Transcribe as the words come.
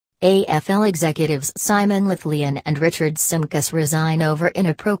AFL executives Simon Lethlean and Richard Simkiss resign over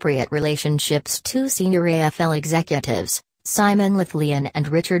inappropriate relationships. Two senior AFL executives, Simon Lethlean and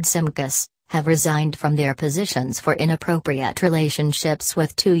Richard Simkiss, have resigned from their positions for inappropriate relationships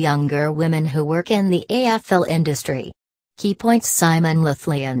with two younger women who work in the AFL industry. Key points: Simon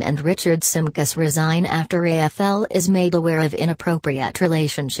Lethlean and Richard Simkiss resign after AFL is made aware of inappropriate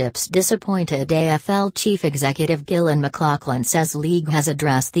relationships. Disappointed AFL Chief Executive Gillon McLachlan says league has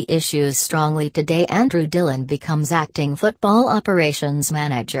addressed the issues strongly today. Andrew Dillon becomes acting football operations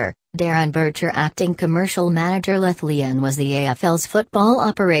manager. Darren Bircher acting commercial manager. Lethlean was the AFL's football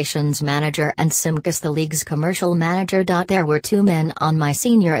operations manager and Simkiss the league's commercial manager. There were two men on my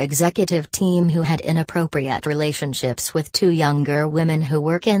senior executive team who had inappropriate relationships with two younger women who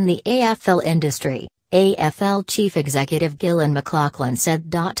work in the AFL industry, AFL Chief Executive Gillon McLachlan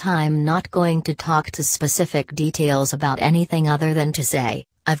said. I'm not going to talk to specific details about anything other than to say,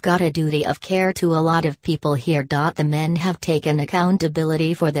 I've got a duty of care to a lot of people here. The men have taken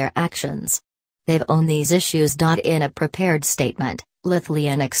accountability for their actions. They've owned these issues. In a prepared statement,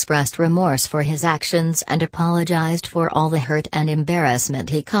 Lethlean expressed remorse for his actions and apologized for all the hurt and embarrassment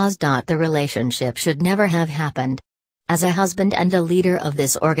he caused. The relationship should never have happened. As a husband and a leader of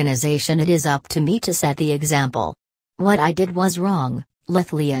this organization, it is up to me to set the example. What I did was wrong,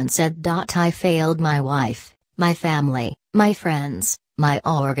 Lethlean said. I failed my wife, my family, my friends, my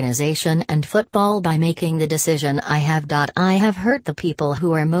organization and football by making the decision I have. I have hurt the people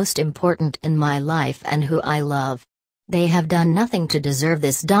who are most important in my life and who I love. They have done nothing to deserve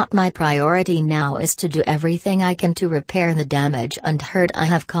this. My priority now is to do everything I can to repair the damage and hurt I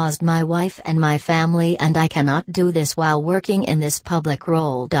have caused my wife and my family, and I cannot do this while working in this public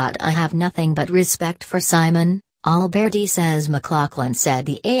role. I have nothing but respect for Simon Alberti, says McLachlan said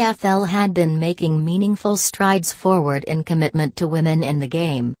the AFL had been making meaningful strides forward in commitment to women in the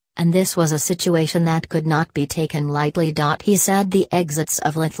game, and this was a situation that could not be taken lightly. He said the exits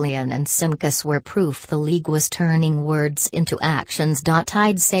of Lethlean and Simkiss were proof the league was turning words into actions.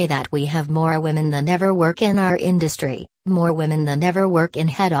 I'd say that we have more women than ever work in our industry, more women than ever work in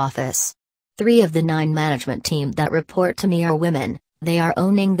head office. 3 of the 9 management team that report to me are women. They are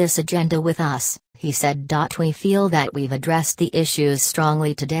owning this agenda with us, he said. We feel that we've addressed the issues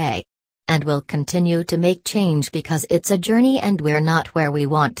strongly today. And will continue to make change because it's a journey and we're not where we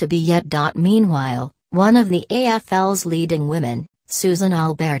want to be yet. Meanwhile, one of the AFL's leading women, Susan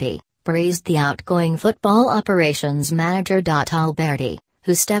Alberti, praised the outgoing football operations manager. Alberti,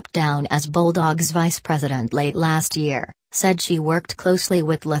 who stepped down as Bulldogs vice president late last year, said she worked closely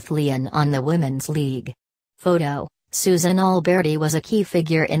with Lethlean on the Women's League. Photo: Susan Alberti was a key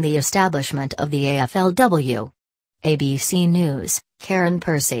figure in the establishment of the AFLW. ABC News, Karen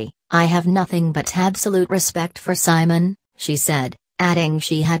Percy. I have nothing but absolute respect for Simon, she said, adding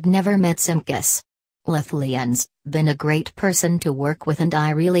she had never met Simkiss. Lethlean's been a great person to work with and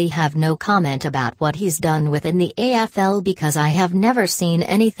I really have no comment about what he's done within the AFL because I have never seen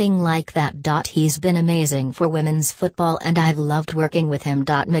anything like that. He's been amazing for women's football and I've loved working with him.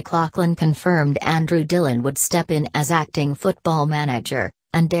 McLachlan confirmed Andrew Dillon would step in as acting football manager,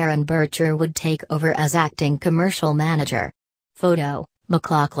 and Darren Bircher would take over as acting commercial manager. Photo: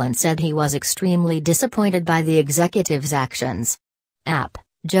 McLachlan said he was extremely disappointed by the executive's actions.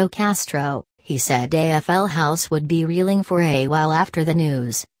 Joe Castro, he said AFL House would be reeling for a while after the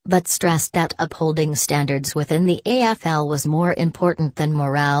news, but stressed that upholding standards within the AFL was more important than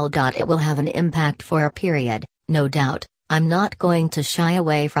morale. It will have an impact for a period, no doubt. I'm not going to shy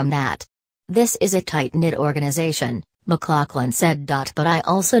away from that. This is a tight-knit organization, McLachlan said. But I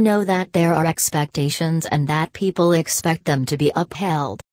also know that there are expectations and that people expect them to be upheld.